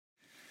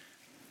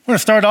I'm going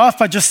to start off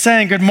by just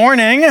saying good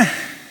morning.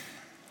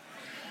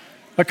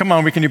 But come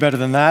on, we can do better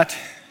than that.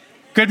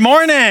 Good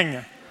morning.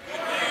 Good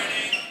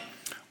morning.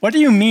 What do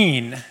you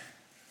mean? Morning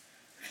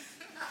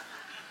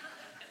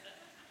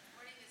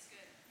is good.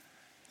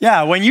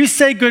 Yeah, when you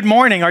say good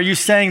morning, are you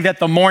saying that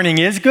the morning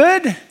is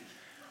good?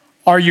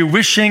 Are you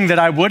wishing that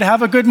I would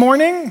have a good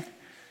morning?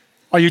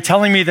 Are you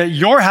telling me that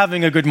you're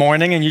having a good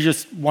morning and you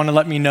just want to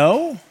let me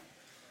know?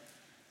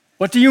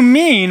 What do you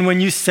mean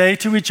when you say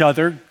to each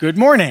other, good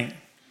morning?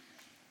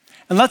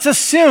 And let's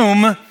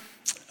assume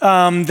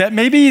that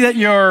maybe that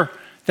you're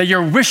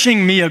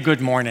wishing me a good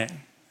morning,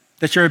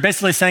 that you're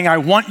basically saying, I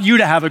want you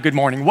to have a good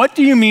morning. What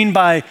do you mean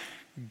by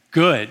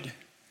good?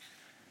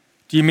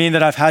 Do you mean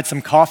that I've had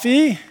some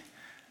coffee?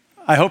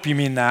 I hope you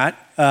mean that.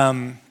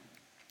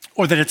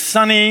 Or that it's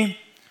sunny,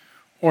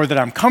 or that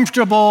I'm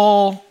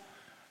comfortable,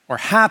 or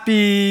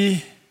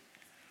happy.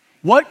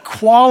 What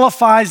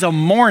qualifies a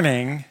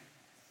morning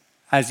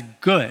as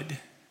good?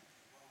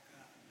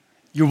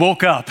 You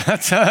woke up.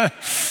 That's a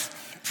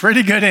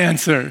pretty good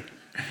answer.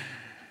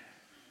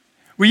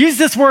 We use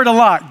this word a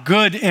lot,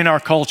 good, in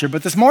our culture,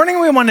 but this morning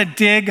we want to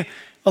dig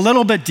a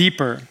little bit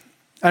deeper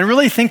and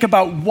really think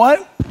about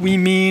what we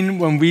mean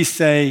when we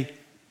say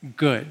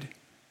good.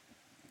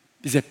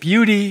 Is it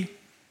beauty?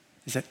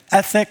 Is it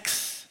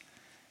ethics?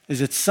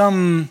 Is it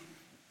some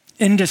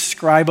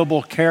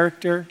indescribable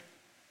character?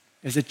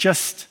 Is it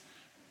just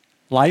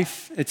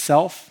life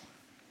itself?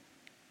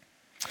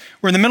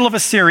 We're in the middle of a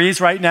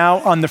series right now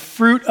on the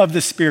fruit of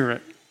the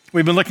Spirit.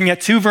 We've been looking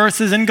at 2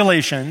 verses in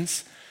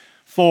Galatians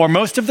for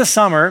most of the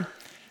summer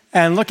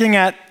and looking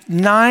at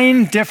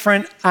 9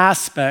 different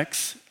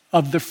aspects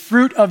of the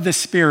fruit of the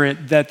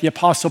Spirit that the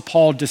Apostle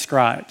Paul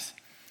describes.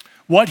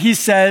 What he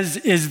says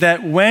is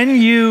that when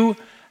you,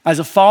 as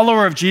a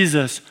follower of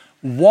Jesus,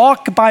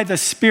 walk by the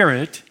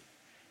Spirit,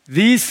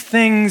 these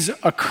things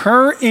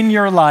occur in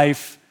your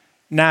life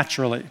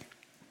naturally.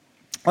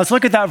 Let's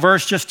look at that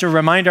verse just to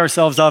remind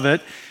ourselves of it.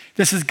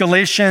 This is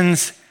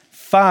Galatians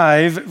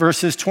 5,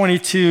 verses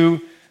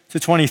 22 to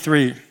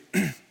 23.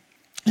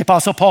 The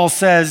Apostle Paul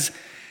says,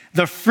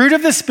 the fruit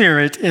of the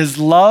Spirit is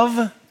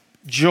love,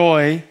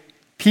 joy,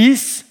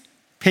 peace,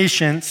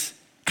 patience,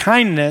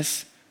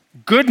 kindness,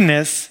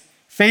 goodness,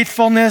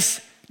 faithfulness,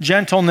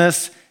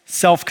 gentleness,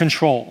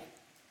 self-control.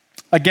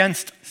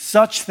 Against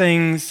such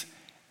things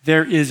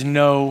there is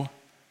no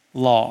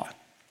law.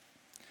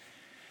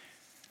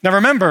 Now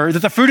remember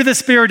that the fruit of the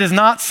Spirit is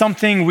not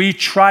something we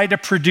try to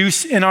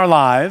produce in our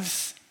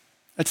lives.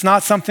 It's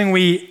not something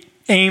we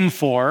aim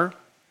for.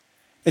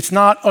 It's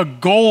not a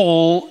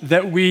goal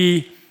that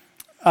we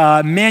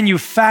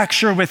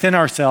manufacture within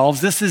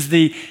ourselves. This is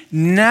the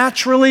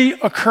naturally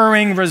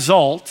occurring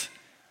result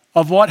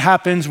of what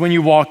happens when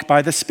you walk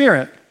by the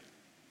Spirit.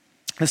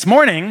 This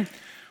morning,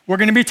 we're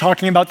going to be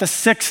talking about the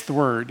 6th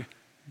word,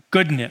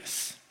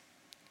 goodness.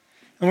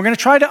 And we're going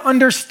to try to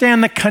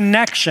understand the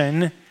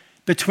connection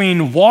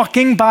between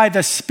walking by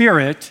the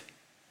Spirit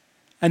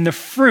and the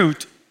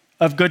fruit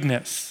of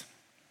goodness.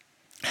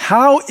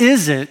 How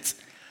is it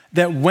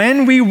that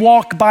when we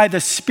walk by the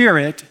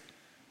Spirit,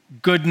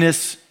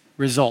 goodness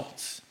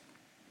results?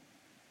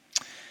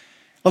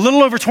 A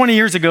little over 20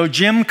 years ago,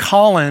 Jim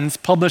Collins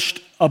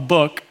published a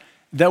book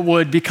that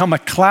would become a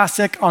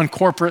classic on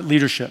corporate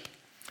leadership.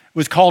 It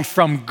was called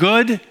From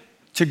Good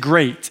to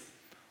Great: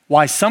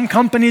 Why Some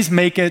Companies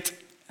Make It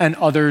and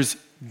Others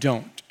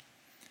Don't.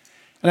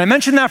 And I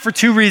mention that for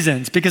 2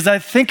 reasons, because I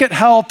think it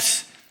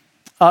helps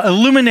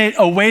illuminate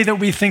a way that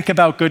we think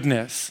about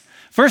goodness.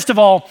 First of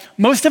all,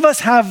 most of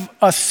us have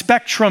a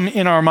spectrum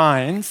in our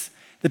minds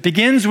that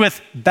begins with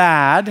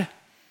bad,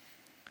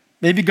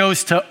 maybe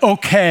goes to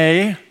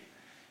okay,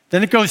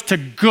 then it goes to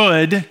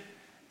good,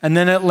 and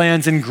then it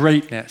lands in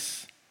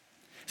greatness.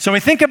 So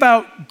we think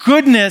about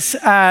goodness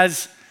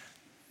as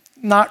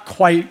not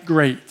quite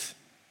great.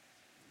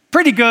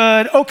 Pretty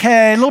good,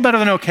 okay, a little better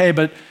than okay,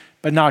 but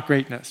not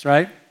greatness,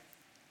 right?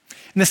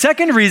 And the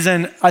second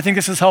reason I think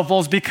this is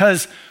helpful is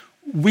because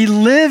we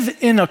live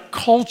in a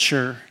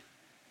culture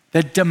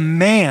that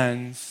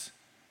demands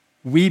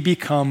we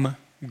become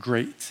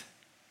great.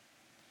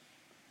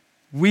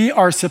 We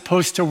are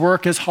supposed to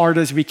work as hard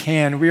as we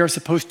can. We are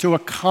supposed to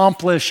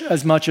accomplish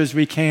as much as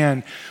we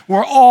can.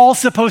 We're all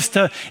supposed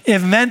to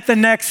invent the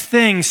next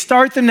thing,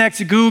 start the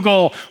next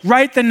Google,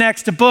 write the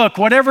next book,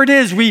 whatever it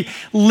is. We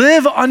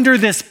live under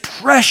this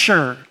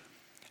pressure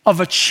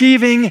of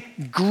achieving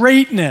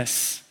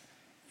greatness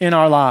in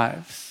our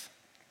lives.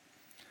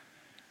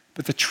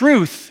 But the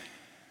truth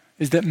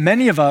is that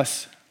many of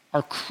us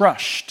are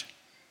crushed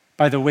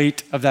by the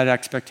weight of that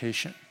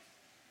expectation.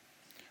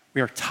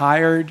 We are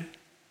tired,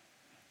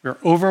 we're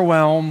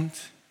overwhelmed,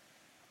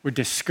 we're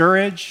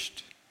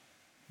discouraged,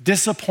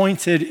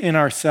 disappointed in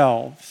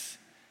ourselves,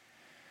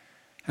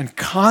 and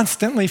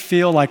constantly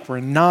feel like we're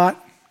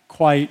not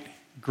quite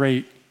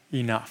great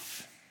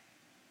enough.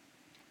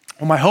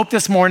 Well, my hope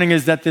this morning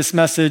is that this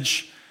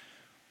message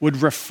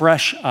would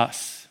refresh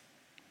us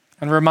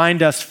and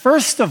remind us,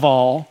 first of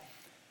all,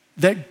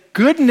 that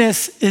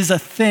goodness is a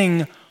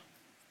thing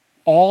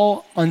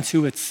all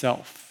unto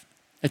itself.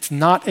 It's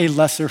not a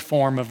lesser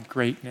form of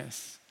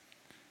greatness.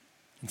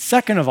 And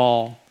second of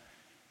all,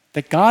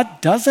 that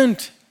God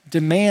doesn't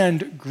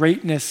demand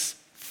greatness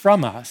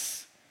from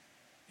us.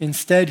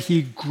 Instead,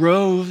 he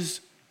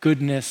grows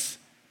goodness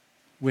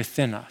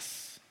within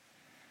us.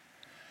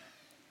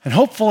 And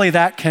hopefully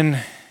that can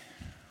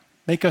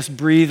make us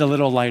breathe a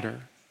little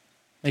lighter,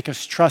 make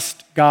us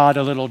trust God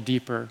a little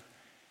deeper,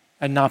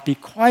 and not be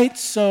quite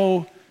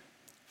so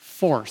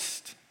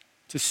forced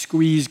to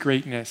squeeze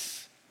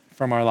greatness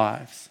from our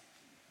lives.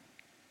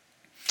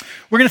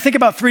 We're going to think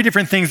about three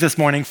different things this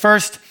morning.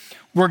 First,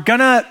 we're going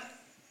to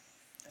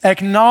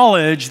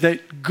acknowledge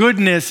that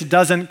goodness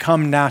doesn't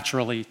come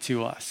naturally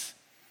to us.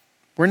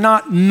 We're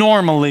not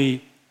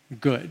normally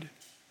good.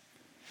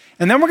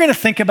 And then we're going to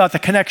think about the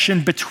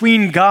connection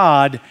between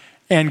God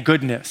and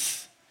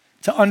goodness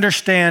to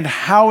understand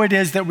how it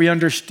is that we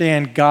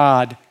understand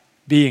God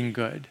being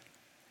good.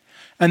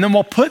 And then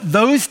we'll put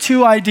those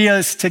two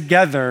ideas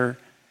together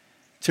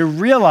to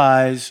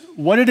realize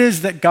what it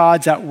is that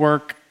God's at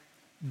work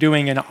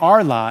doing in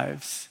our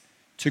lives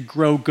to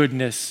grow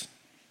goodness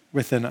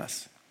within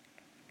us.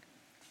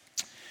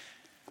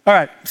 All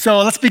right, so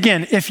let's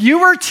begin. If you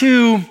were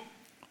to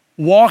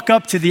walk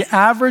up to the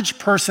average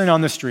person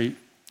on the street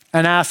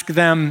and ask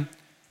them,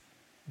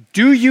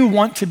 do you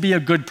want to be a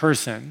good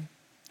person?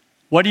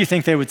 What do you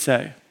think they would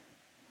say?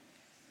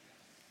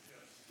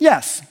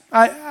 Yes,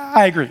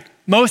 I agree.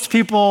 Most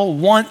people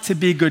want to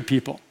be good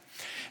people.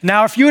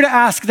 Now, if you were to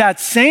ask that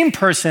same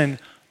person,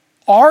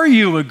 are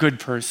you a good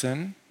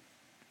person?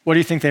 What do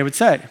you think they would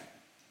say?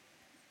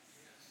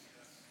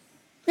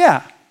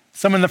 Yeah.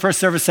 Someone in the first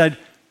service said,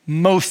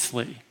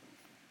 mostly.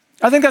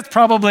 I think a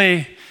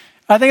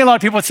lot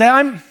of people would say,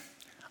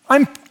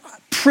 I'm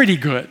pretty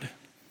good,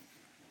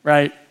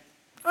 right?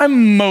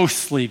 I'm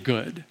mostly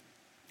good.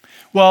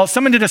 Well,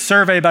 someone did a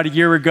survey about a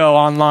year ago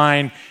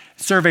online,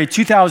 surveyed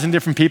 2,000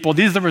 different people.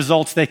 These are the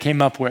results they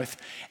came up with.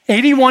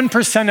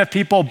 81% of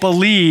people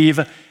believe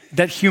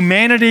that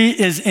humanity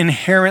is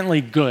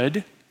inherently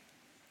good.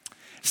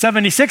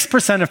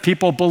 76% of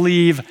people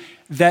believe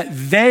that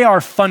they are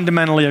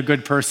fundamentally a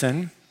good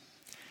person.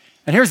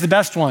 And here's the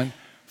best one.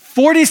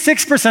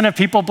 46% of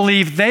people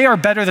believe they are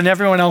better than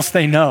everyone else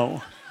they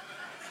know.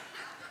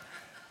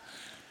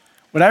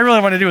 What I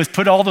really want to do is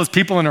put all those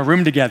people in a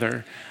room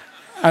together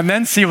and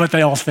then see what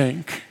they all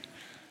think.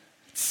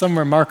 Some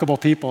remarkable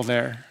people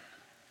there.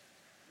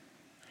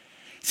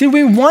 See,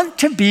 we want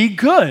to be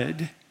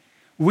good.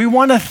 We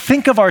want to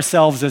think of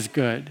ourselves as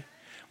good.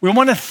 We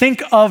want to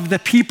think of the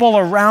people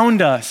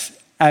around us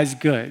as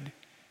good.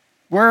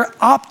 We're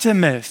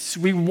optimists.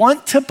 We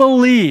want to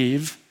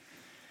believe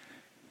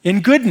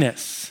in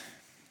goodness.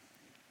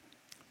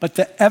 But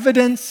the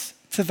evidence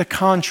to the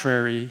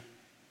contrary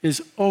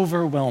is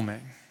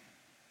overwhelming.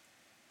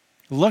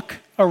 Look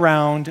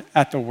around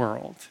at the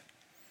world.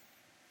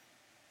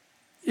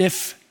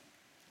 If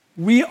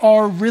we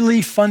are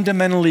really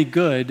fundamentally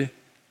good,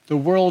 the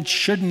world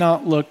should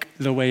not look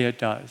the way it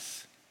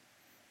does.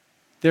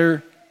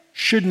 There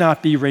should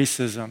not be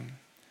racism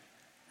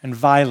and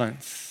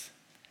violence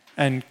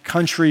and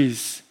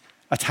countries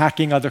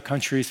attacking other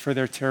countries for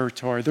their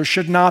territory. There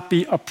should not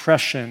be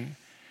oppression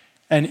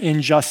and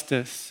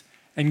injustice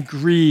and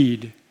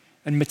greed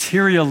and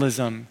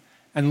materialism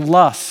and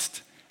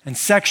lust and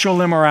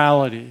sexual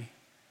immorality.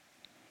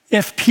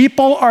 If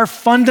people are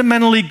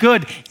fundamentally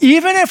good,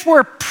 even if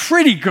we're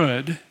pretty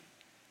good,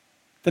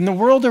 then the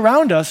world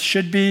around us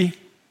should be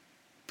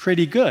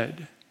pretty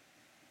good.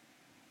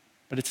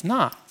 But it's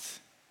not.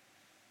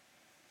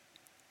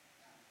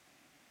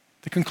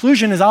 The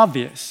conclusion is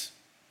obvious.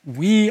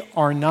 We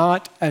are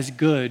not as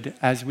good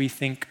as we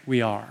think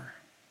we are.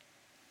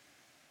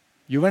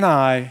 You and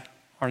I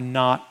are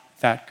not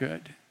that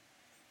good.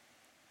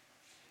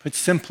 Put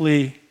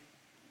simply,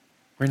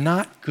 we're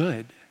not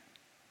good.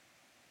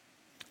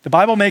 The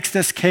Bible makes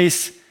this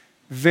case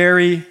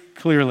very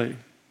clearly.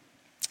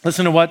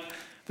 Listen to what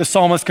the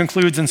psalmist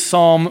concludes in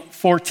Psalm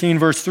 14,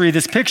 verse 3.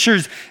 This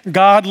pictures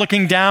God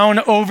looking down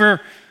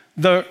over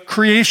the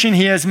creation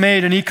he has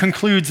made, and he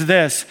concludes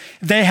this: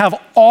 they have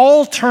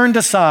all turned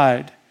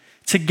aside.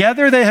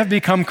 Together they have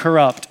become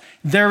corrupt.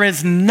 There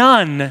is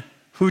none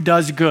who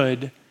does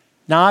good,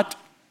 not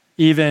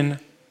even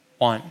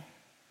one.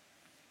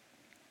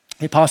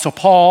 The Apostle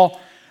Paul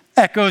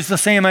echoes the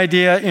same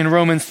idea in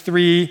Romans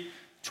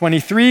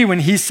 3:23 when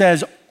he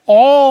says,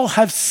 all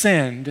have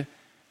sinned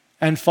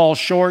and fall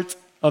short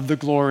of the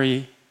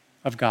glory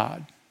of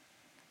God.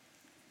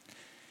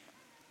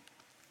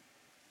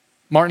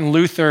 Martin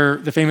Luther,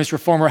 the famous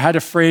reformer, had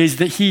a phrase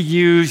that he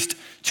used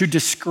to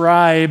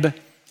describe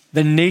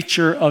the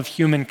nature of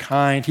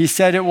humankind. He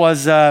said it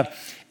was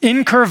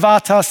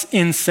incurvatus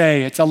in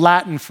se. It's a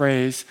Latin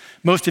phrase.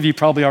 Most of you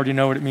probably already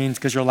know what it means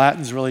because your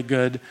Latin's really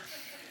good.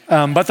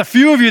 But the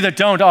few of you that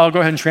don't, I'll go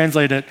ahead and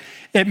translate it.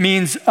 It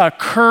means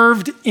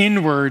curved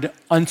inward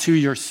unto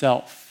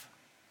yourself.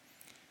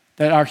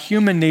 That our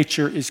human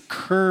nature is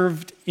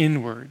curved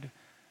inward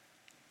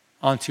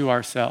onto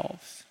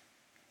ourselves.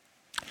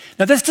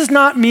 Now, this does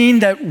not mean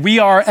that we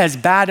are as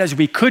bad as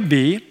we could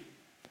be.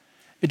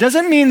 It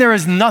doesn't mean there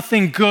is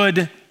nothing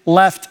good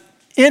left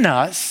in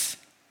us.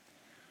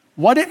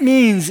 What it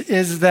means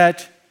is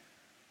that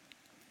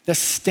the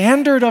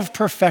standard of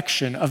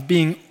perfection, of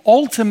being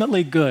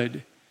ultimately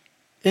good,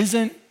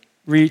 isn't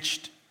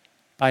reached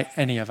by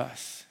any of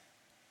us.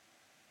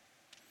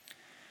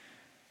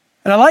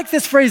 And I like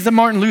this phrase that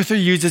Martin Luther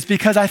uses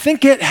because I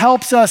think it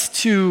helps us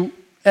to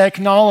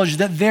acknowledge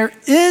that there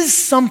is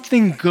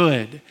something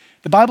good.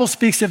 The Bible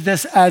speaks of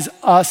this as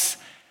us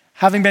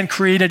having been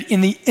created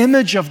in the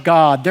image of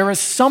God. There is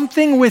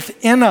something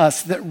within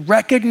us that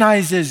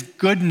recognizes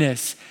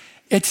goodness.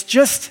 It's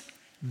just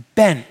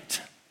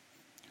bent,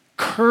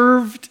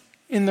 curved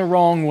in the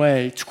wrong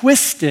way,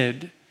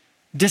 twisted,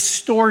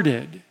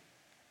 distorted.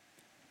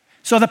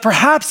 So that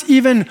perhaps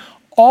even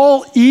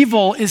all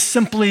evil is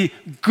simply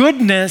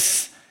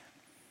goodness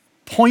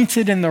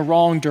pointed in the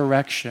wrong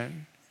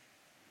direction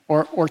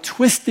or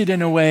twisted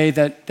in a way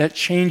that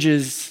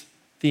changes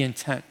the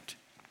intent.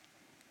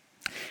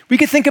 We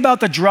could think about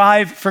the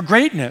drive for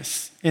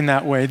greatness in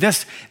that way.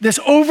 This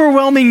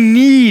overwhelming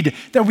need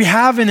that we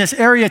have in this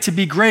area to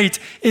be great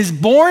is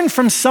born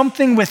from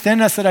something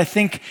within us that I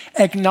think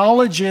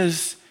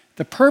acknowledges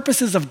the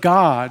purposes of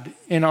God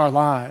in our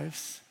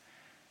lives.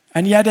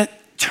 And yet it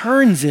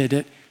turns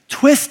it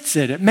twists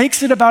it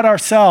makes it about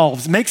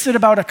ourselves, makes it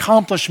about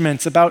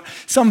accomplishments, about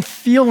some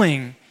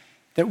feeling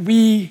that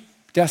we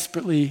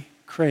desperately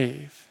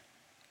crave.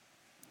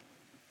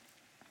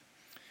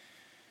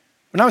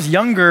 When I was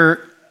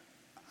younger,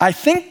 I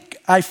think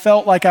I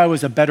felt like I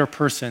was a better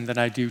person than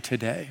I do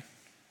today.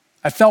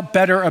 I felt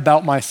better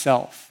about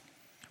myself.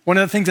 One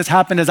of the things that's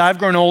happened as I've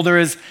grown older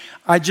is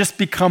I just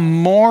become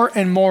more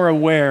and more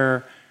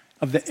aware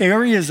of the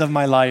areas of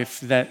my life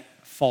that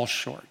fall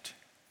short.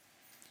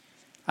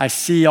 I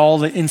see all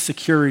the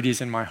insecurities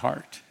in my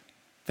heart,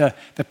 the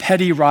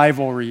petty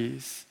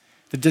rivalries,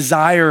 the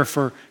desire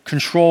for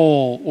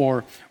control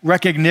or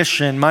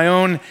recognition, my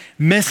own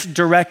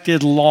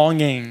misdirected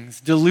longings,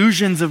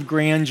 delusions of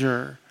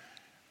grandeur.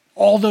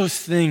 All those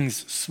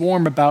things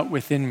swarm about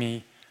within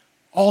me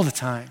all the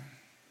time.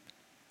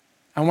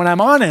 And when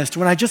I'm honest,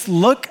 when I just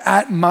look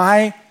at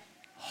my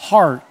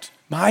heart,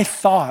 my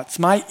thoughts,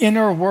 my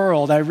inner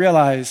world, I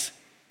realize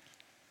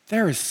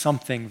there is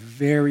something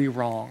very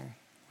wrong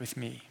with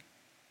me.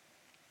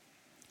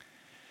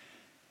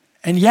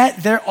 And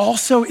yet there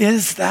also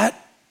is that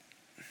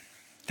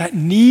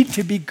need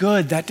to be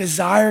good, that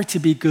desire to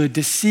be good,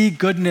 to see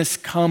goodness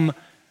come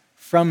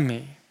from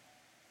me.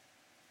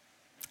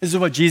 This is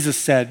what Jesus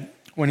said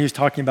when he was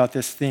talking about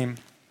this theme.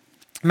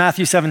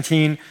 Matthew 7,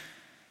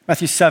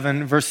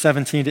 verse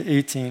 17 to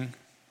 18.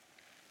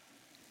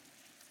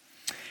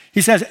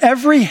 He says,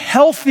 "Every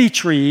healthy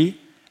tree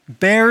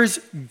bears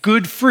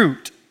good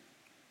fruit,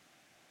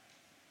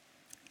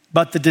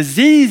 but the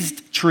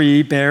diseased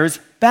tree bears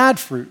bad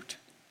fruit.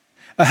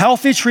 A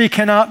healthy tree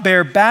cannot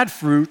bear bad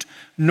fruit,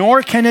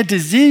 nor can a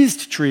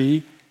diseased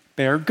tree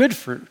bear good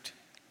fruit."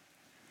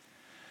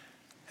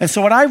 And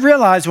so what I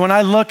realize when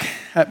I look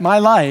at my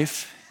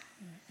life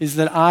is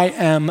that I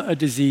am a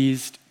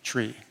diseased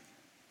tree.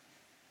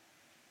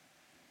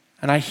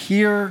 And I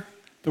hear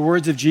the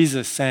words of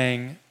Jesus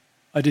saying,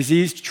 a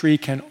diseased tree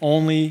can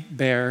only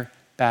bear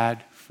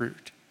bad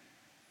fruit.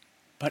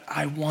 But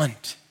I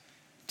want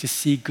to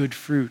see good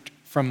fruit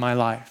from my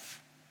life.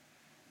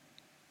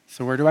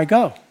 So where do I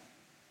go?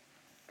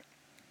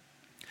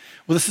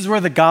 Well, this is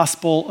where the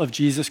gospel of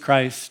Jesus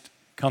Christ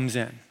comes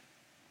in.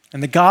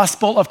 And the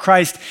gospel of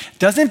Christ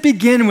doesn't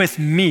begin with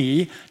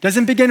me,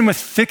 doesn't begin with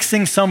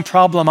fixing some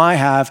problem I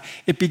have.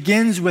 It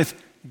begins with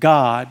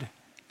God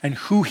and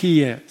who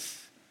he is.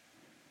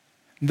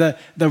 The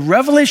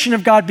revelation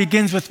of God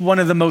begins with one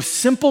of the most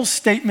simple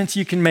statements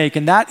you can make,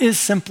 and that is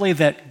simply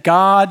that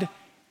God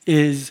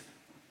is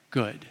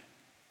good.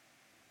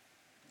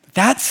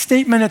 That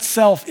statement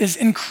itself is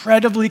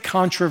incredibly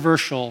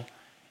controversial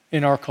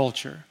in our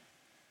culture.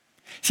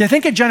 See, I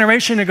think a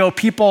generation ago,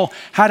 people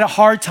had a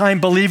hard time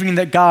believing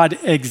that God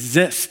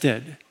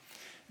existed.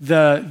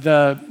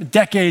 The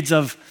decades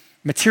of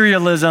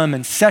materialism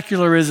and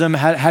secularism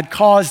had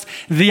caused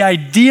the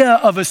idea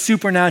of a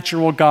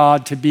supernatural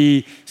God to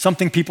be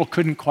something people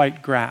couldn't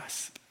quite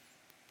grasp.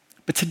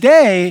 But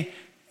today,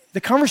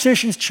 the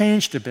conversation's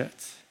changed a bit.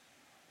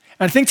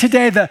 And I think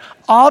today the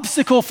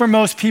obstacle for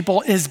most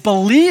people is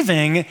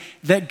believing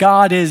that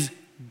God is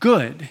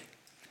good.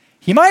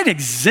 He might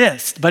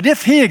exist, but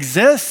if he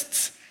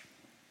exists,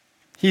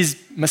 he's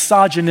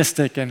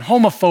misogynistic and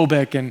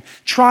homophobic and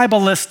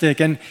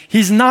tribalistic, and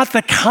he's not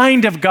the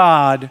kind of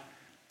God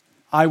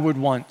I would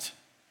want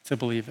to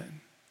believe in.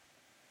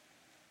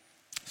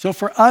 So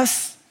for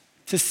us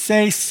to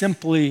say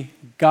simply,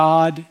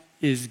 God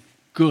is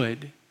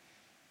good,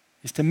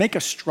 is to make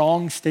a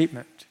strong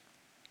statement.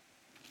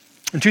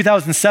 In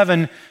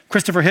 2007,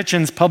 Christopher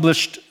Hitchens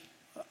published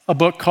a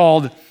book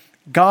called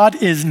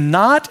God is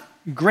Not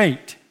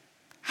Great: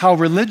 How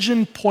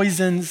Religion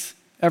Poisons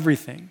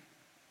Everything.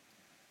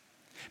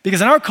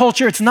 Because in our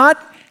culture, it's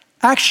not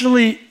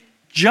actually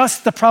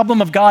just the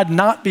problem of God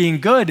not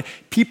being good.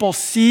 People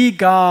see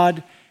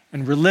God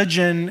and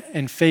religion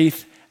and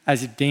faith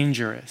as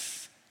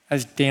dangerous,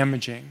 as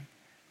damaging,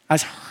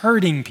 as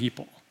hurting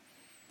people.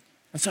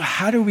 And so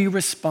how do we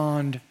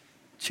respond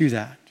to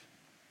that?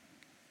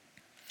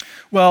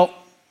 Well,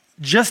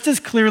 just as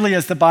clearly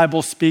as the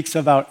Bible speaks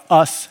about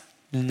us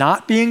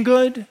not being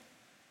good,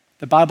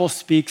 the Bible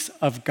speaks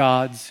of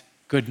God's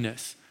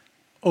goodness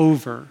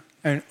over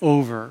and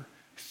over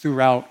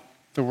throughout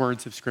the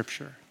words of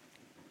Scripture.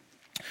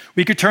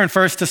 We could turn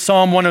first to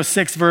Psalm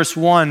 106, verse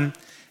 1,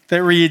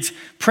 that reads,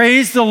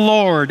 "Praise the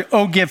Lord,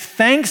 oh give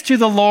thanks to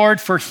the Lord,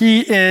 for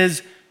he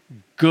is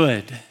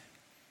good.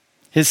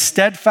 His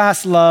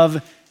steadfast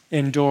love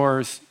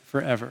endures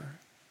forever."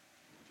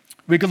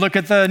 We could look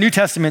at the New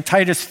Testament.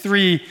 Titus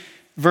 3,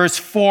 verse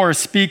 4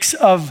 speaks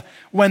of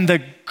when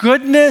the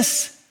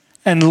goodness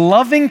and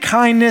loving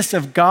kindness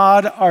of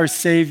God our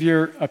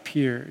Savior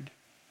appeared.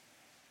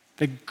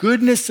 The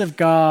goodness of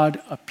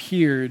God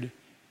appeared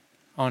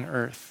on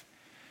earth.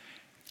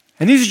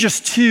 And these are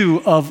just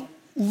two of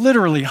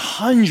literally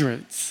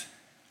hundreds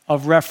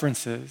of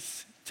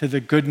references to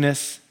the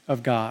goodness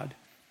of God.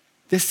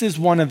 This is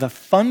one of the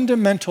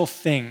fundamental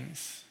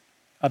things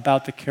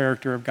about the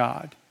character of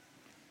God.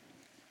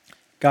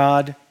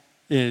 God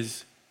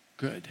is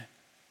good.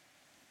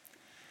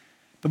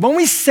 But when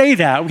we say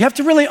that, we have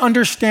to really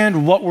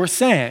understand what we're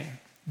saying.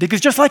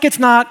 Because just like it's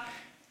not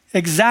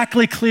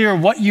exactly clear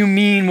what you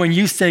mean when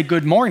you say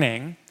good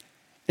morning,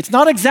 it's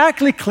not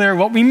exactly clear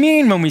what we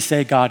mean when we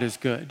say God is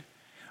good.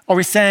 Are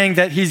we saying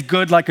that he's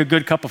good like a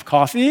good cup of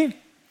coffee?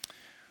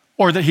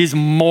 Or that he's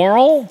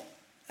moral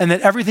and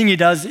that everything he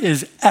does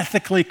is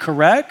ethically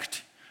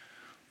correct?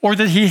 Or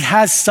that he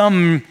has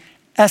some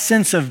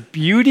essence of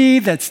beauty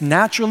that's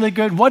naturally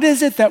good? What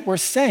is it that we're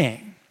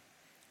saying?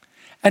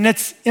 And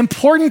it's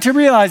important to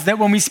realize that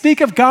when we speak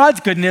of God's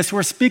goodness,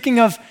 we're speaking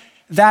of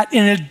that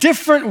in a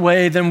different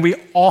way than we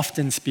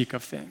often speak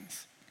of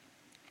things.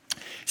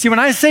 See, when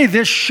I say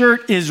this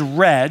shirt is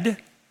red,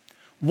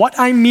 what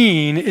I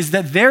mean is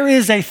that there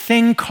is a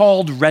thing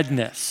called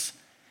redness,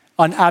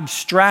 an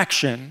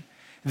abstraction,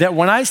 that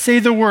when I say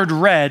the word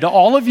red,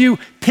 all of you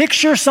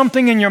picture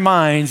something in your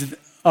minds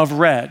of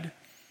red.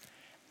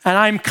 And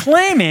I'm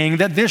claiming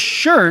that this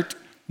shirt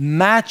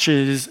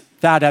matches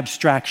that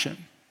abstraction.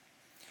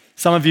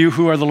 Some of you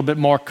who are a little bit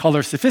more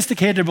color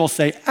sophisticated will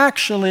say,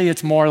 actually,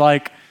 it's more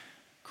like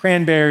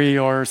cranberry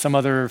or some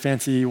other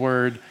fancy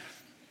word.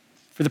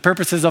 For the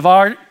purposes of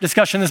our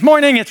discussion this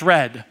morning, it's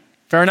red.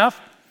 Fair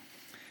enough?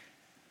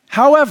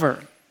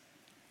 However,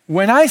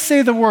 when I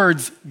say the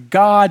words,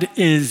 God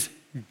is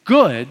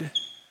good,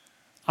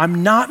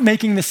 I'm not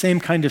making the same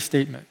kind of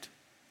statement.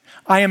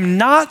 I am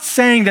not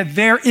saying that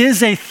there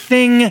is a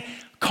thing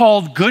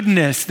called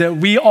goodness that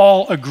we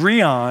all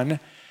agree on,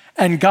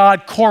 and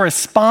God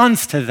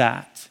corresponds to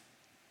that.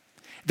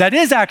 That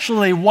is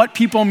actually what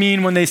people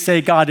mean when they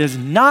say God is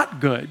not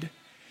good.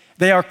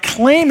 They are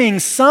claiming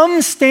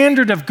some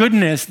standard of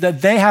goodness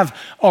that they have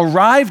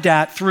arrived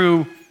at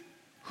through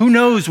who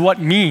knows what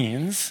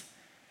means,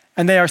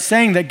 and they are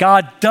saying that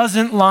God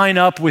doesn't line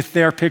up with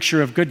their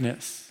picture of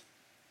goodness.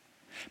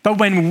 But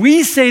when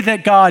we say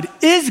that God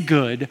is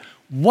good,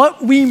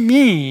 what we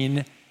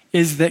mean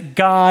is that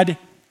God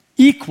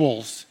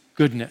equals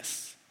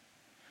goodness.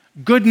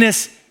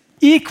 Goodness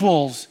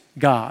equals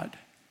God.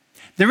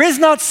 There is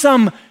not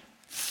some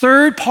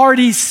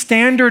third-party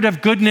standard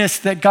of goodness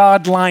that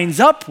God lines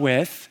up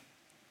with.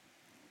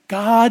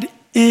 God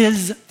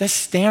is the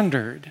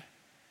standard.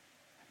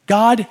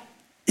 God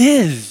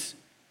is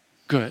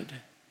good.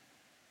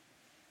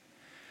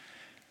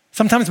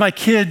 Sometimes my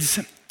kids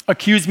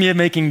accuse me of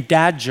making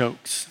dad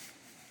jokes,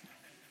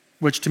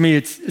 which to me,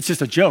 it's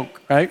just a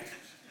joke, right?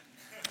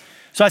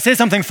 So I say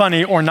something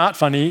funny or not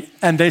funny,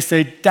 and they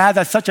say, "Dad,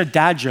 that's such a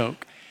dad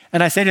joke."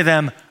 And I say to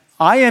them,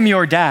 "I am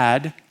your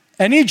dad.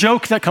 Any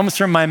joke that comes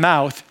from my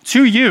mouth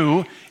to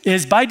you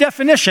is by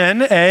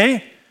definition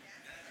a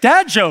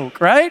dad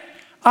joke, right?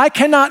 I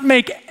cannot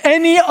make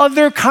any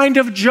other kind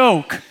of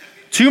joke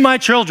to my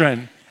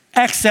children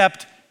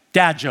except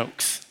dad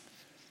jokes."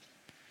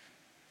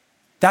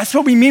 That's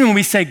what we mean when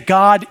we say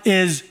God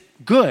is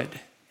good.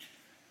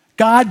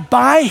 God,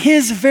 by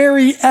his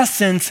very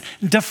essence,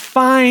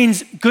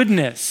 defines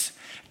goodness.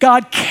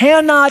 God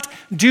cannot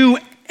do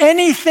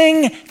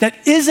anything that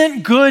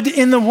isn't good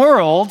in the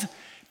world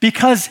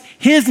because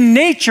his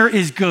nature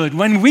is good.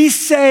 When we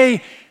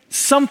say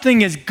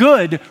something is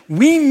good,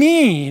 we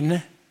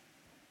mean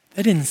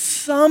that in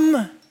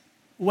some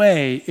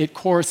way it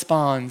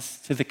corresponds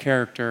to the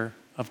character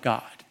of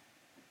God.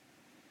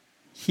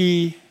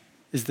 He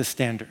is the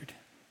standard.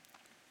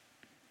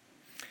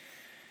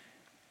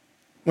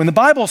 When the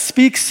Bible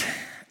speaks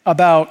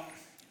about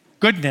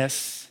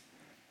goodness,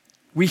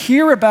 we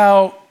hear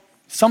about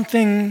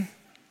something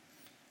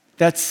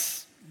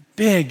that's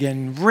big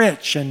and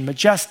rich and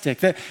majestic.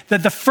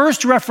 The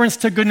first reference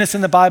to goodness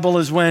in the Bible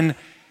is when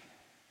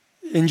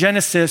in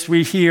Genesis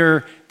we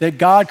hear that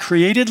God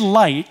created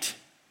light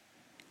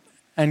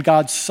and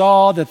God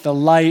saw that the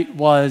light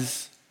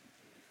was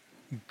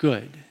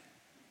good.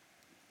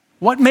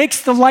 What makes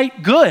the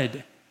light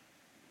good?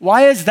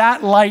 Why is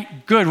that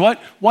light good?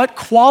 What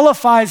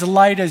qualifies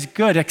light as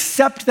good,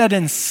 except that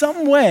in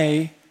some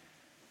way,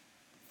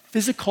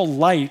 physical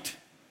light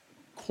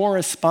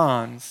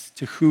corresponds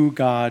to who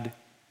God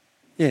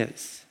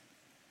is.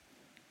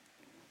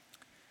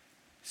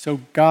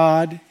 So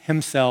God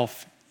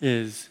himself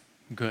is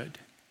good.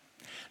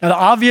 Now, the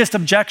obvious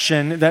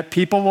objection that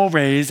people will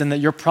raise and that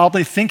you're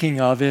probably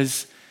thinking of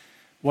is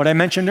what I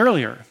mentioned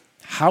earlier.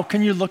 How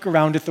can you look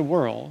around at the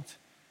world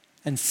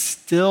and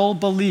still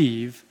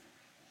believe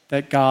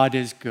that God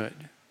is good?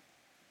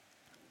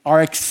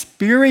 Our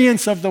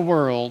experience of the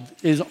world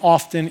is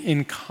often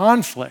in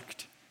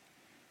conflict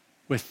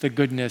with the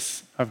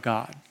goodness of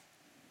God.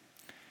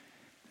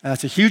 And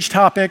that's a huge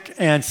topic,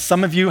 and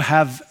some of you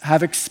have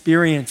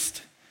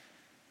experienced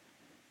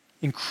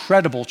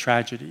incredible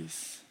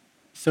tragedies.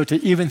 So to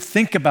even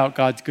think about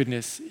God's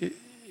goodness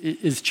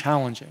is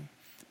challenging.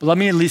 But let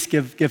me at least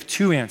give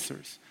two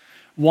answers.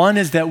 One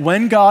is that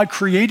when God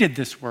created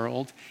this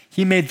world,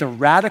 he made the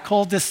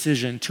radical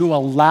decision to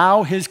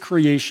allow his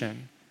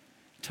creation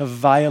to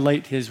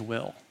violate his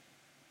will.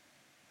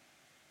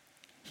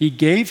 He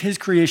gave his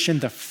creation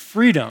the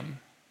freedom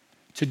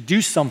to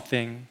do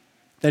something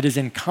that is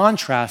in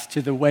contrast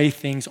to the way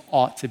things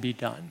ought to be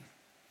done.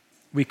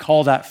 We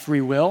call that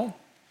free will.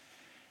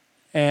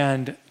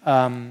 And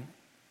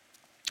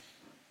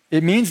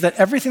it means that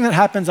everything that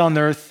happens on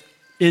earth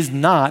is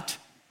not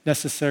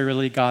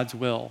necessarily God's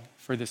will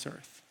for this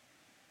earth.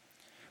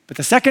 But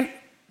the second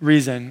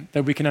reason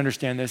that we can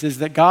understand this is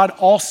that God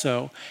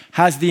also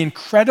has the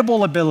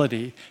incredible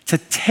ability to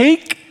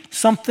take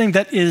something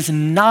that is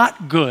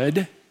not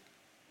good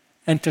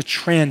and to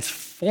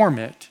transform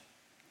it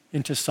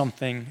into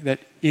something that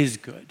is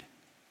good.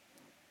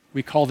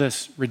 We call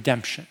this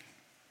redemption.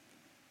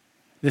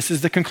 This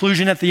is the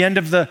conclusion at the end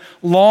of the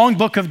long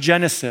book of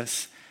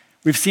Genesis.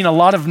 We've seen a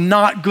lot of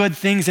not good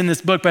things in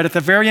this book, but at the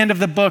very end of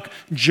the book,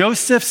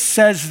 Joseph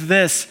says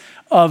this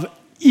of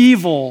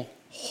evil,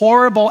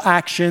 horrible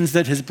actions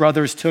that his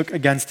brothers took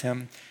against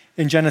him.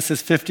 In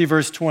Genesis 50,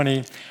 verse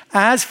 20,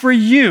 "As for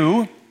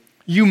you,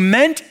 you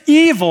meant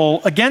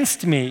evil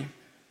against me,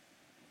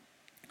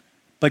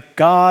 but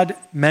God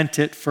meant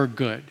it for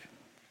good,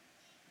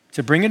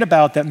 to bring it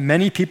about that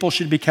many people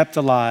should be kept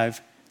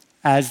alive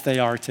as they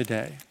are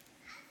today."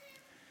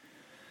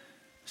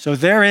 So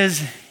there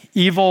is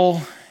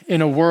evil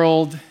in a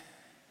world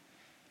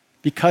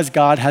because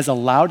God has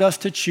allowed us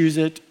to choose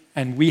it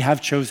and we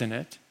have chosen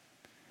it,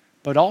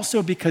 but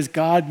also because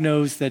God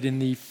knows that in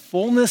the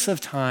fullness of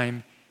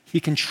time,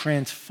 he can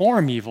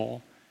transform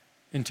evil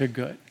into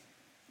good.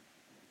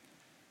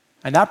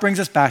 And that brings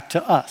us back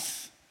to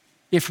us.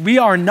 If we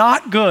are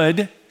not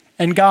good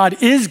and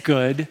God is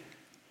good,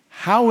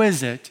 how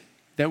is it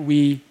that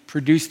we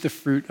produce the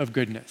fruit of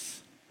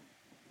goodness?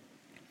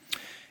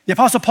 The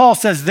Apostle Paul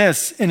says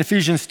this in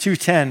Ephesians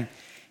 2:10.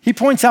 He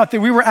points out that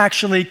we were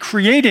actually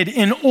created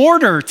in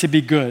order to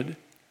be good.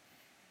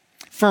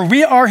 "For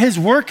we are his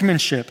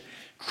workmanship,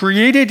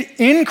 created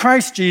in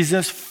Christ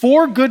Jesus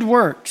for good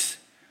works,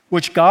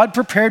 which God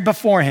prepared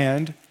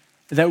beforehand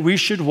that we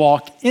should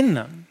walk in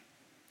them."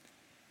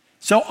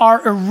 So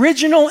our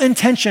original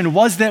intention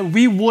was that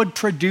we would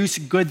produce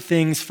good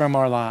things from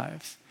our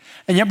lives.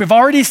 And yet we've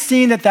already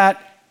seen that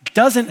that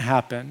doesn't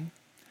happen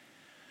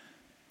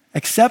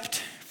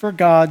except for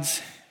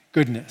God's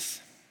goodness.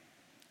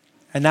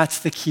 And that's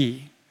the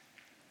key.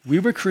 We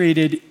were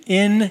created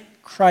in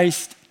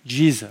Christ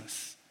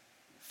Jesus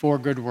for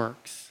good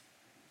works.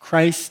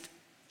 Christ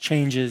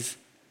changes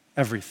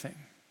everything.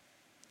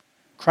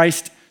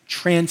 Christ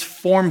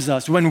transforms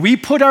us. When we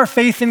put our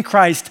faith in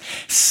Christ,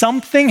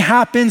 something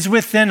happens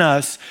within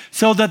us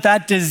so that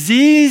that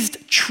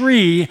diseased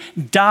tree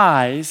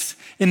dies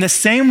in the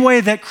same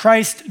way that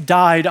Christ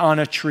died on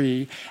a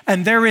tree,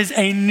 and there is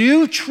a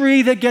new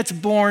tree that gets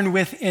born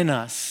within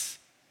us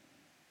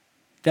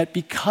that,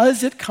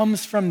 because it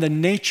comes from the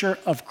nature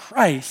of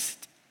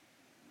Christ,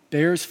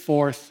 bears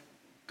forth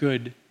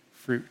good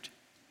fruit.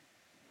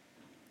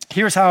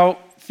 Here's how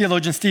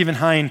theologian Stephen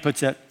Hine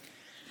puts it.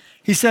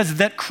 He says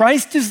that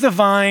Christ is the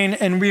vine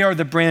and we are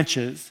the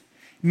branches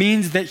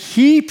means that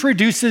he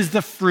produces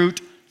the fruit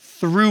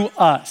through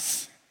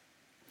us.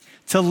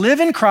 To live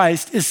in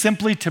Christ is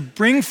simply to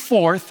bring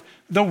forth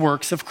the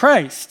works of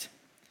Christ.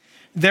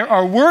 There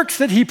are works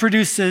that he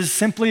produces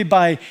simply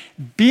by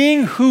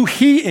being who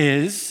he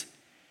is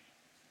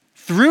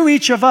through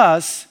each of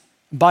us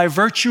by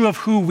virtue of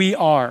who we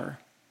are.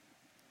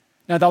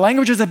 Now, the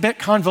language is a bit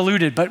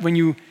convoluted, but when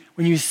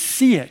you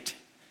see it,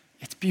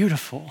 it's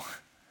beautiful.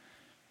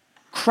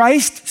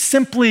 Christ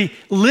simply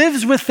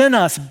lives within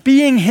us,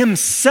 being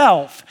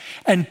himself,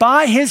 and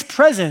by his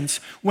presence,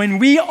 when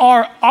we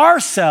are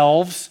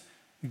ourselves,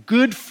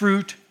 good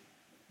fruit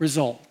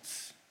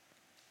results.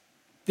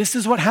 This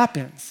is what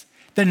happens.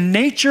 The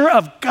nature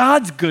of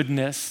God's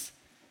goodness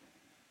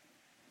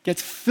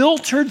gets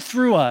filtered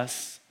through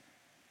us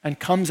and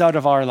comes out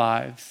of our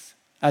lives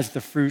as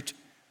the fruit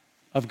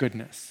of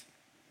goodness.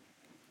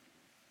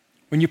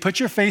 When you put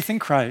your faith in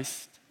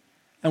Christ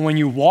and when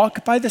you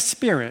walk by the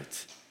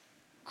Spirit,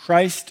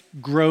 Christ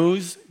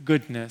grows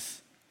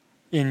goodness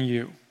in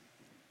you.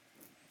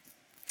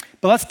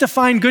 But let's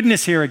define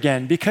goodness here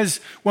again, because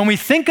when we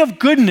think of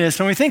goodness,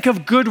 when we think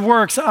of good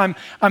works, I'm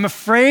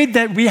afraid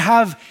that we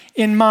have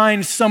in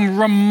mind some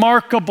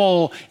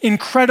remarkable,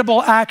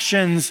 incredible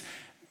actions,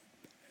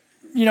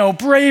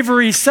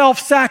 bravery,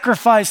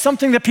 self-sacrifice,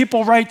 something that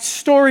people write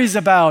stories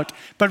about.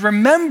 But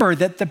remember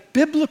that the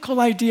biblical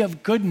idea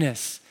of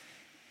goodness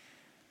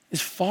is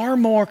far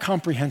more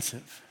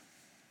comprehensive.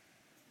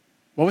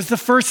 What was the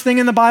first thing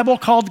in the Bible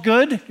called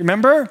good?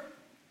 Remember?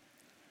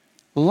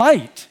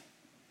 Light.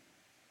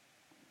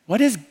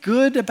 What is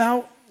good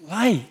about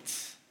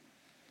light?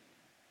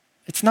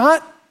 It's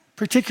not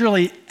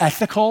particularly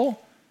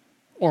ethical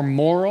or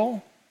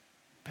moral,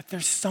 but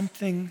there's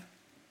something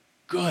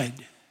good.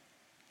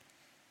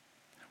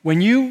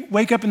 When you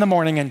wake up in the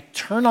morning and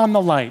turn on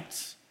the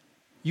lights,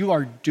 you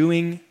are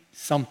doing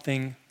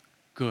something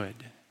good.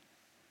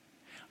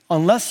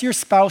 Unless your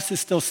spouse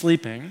is still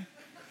sleeping,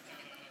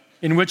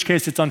 in which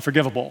case it's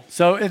unforgivable.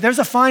 So there's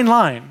a fine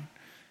line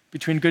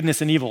between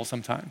goodness and evil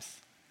sometimes.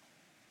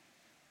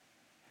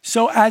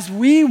 So as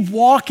we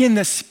walk in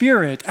the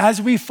Spirit,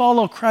 as we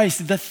follow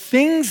Christ, the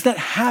things that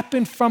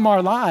happen from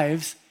our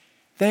lives,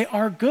 they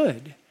are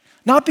good.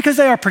 Not because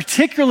they are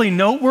particularly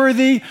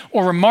noteworthy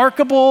or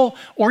remarkable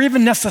or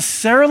even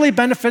necessarily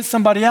benefit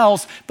somebody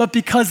else, but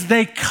because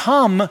they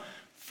come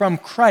from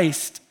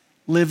Christ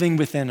living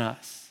within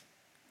us.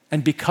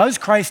 And because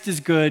Christ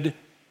is good,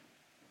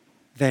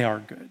 they are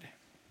good.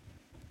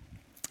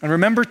 And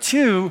remember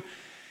too,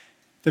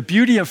 the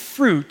beauty of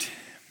fruit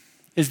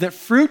is that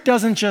fruit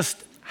doesn't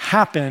just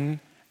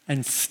happen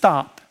and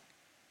stop.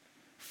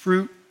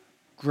 Fruit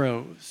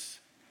grows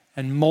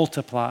and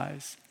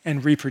multiplies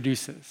and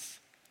reproduces.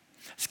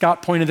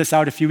 Scott pointed this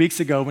out a few weeks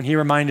ago when he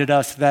reminded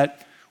us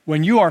that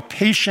when you are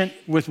patient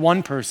with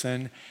one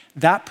person,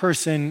 that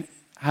person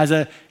has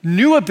a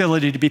new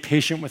ability to be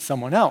patient with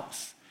someone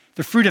else.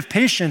 The fruit of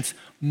patience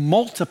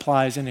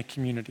multiplies in a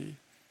community,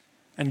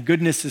 and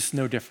goodness is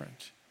no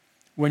different.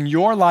 When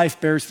your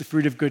life bears the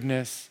fruit of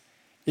goodness,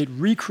 it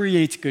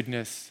recreates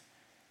goodness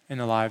in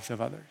the lives of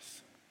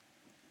others.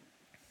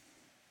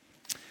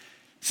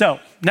 So,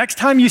 next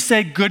time you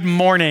say good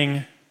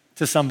morning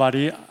to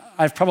somebody,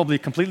 I've probably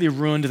completely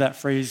ruined that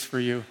phrase for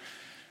you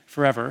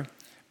forever.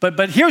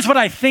 But here's what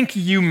I think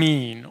you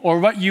mean, or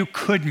what you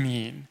could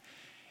mean,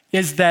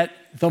 is that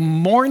the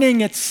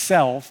morning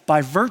itself,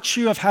 by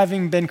virtue of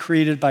having been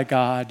created by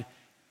God,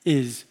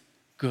 is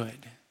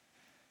good.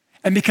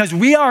 And because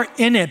we are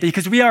in it,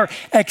 because we are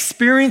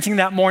experiencing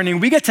that morning,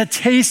 we get to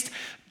taste,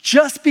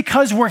 just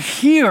because we're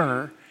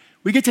here,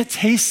 we get to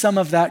taste some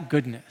of that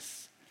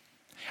goodness.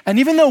 And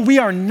even though we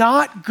are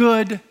not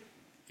good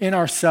in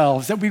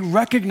ourselves, that we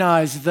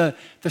recognize the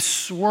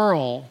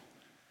swirl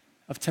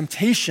of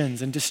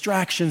temptations and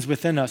distractions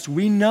within us,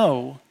 we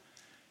know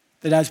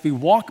that as we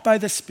walk by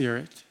the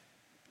Spirit,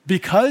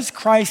 because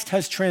Christ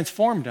has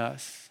transformed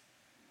us,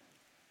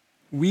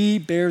 we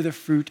bear the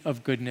fruit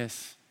of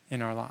goodness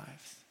in our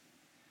lives.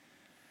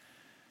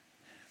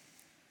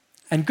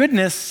 And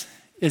goodness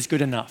is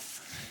good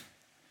enough.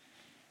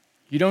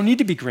 You don't need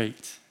to be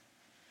great.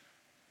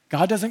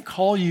 God doesn't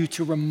call you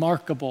to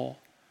remarkable,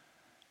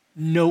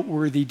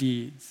 noteworthy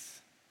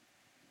deeds.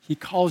 He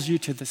calls you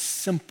to the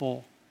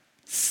simple,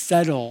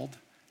 settled,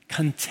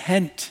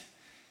 content,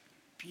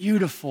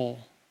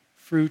 beautiful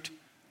fruit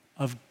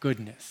of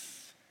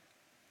goodness.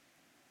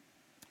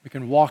 We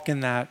can walk in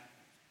that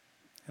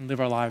and live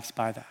our lives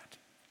by that.